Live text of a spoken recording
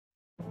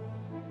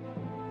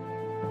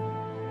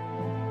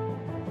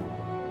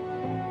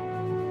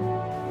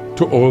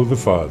To all the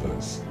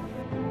fathers,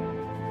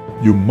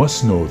 you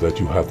must know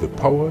that you have the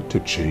power to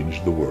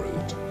change the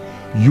world.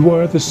 You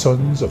are the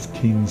sons of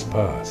kings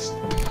past.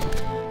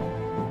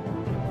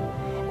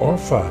 Our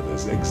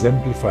fathers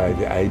exemplify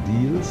the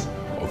ideals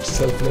of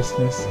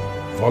selflessness,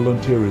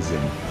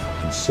 volunteerism,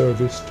 and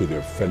service to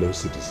their fellow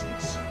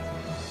citizens.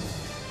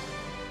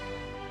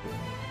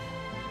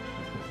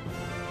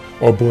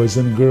 Our boys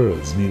and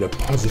girls need a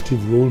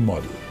positive role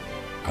model,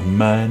 a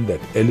man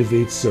that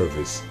elevates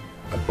service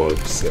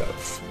above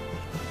self,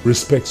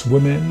 respects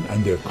women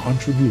and their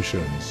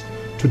contributions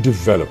to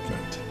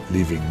development,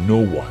 leaving no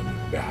one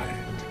behind.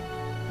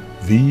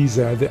 These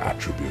are the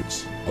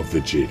attributes of the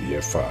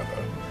JDF father.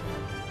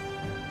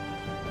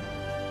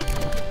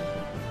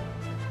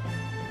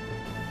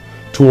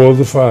 To all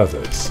the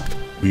fathers,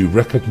 we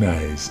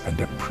recognize and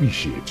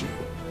appreciate you.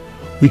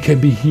 We can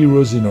be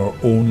heroes in our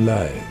own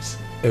lives,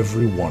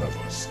 every one of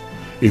us,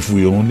 if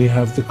we only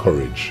have the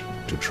courage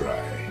to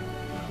try.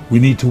 We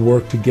need to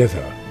work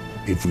together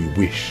if we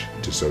wish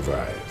to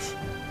survive.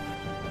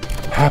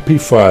 Happy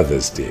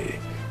Father's Day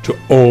to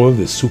all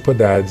the super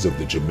dads of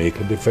the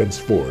Jamaica Defense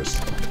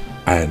Force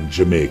and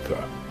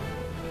Jamaica.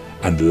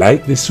 And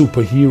like the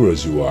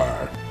superheroes you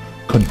are,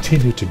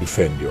 continue to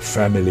defend your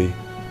family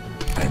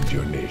and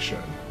your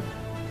nation.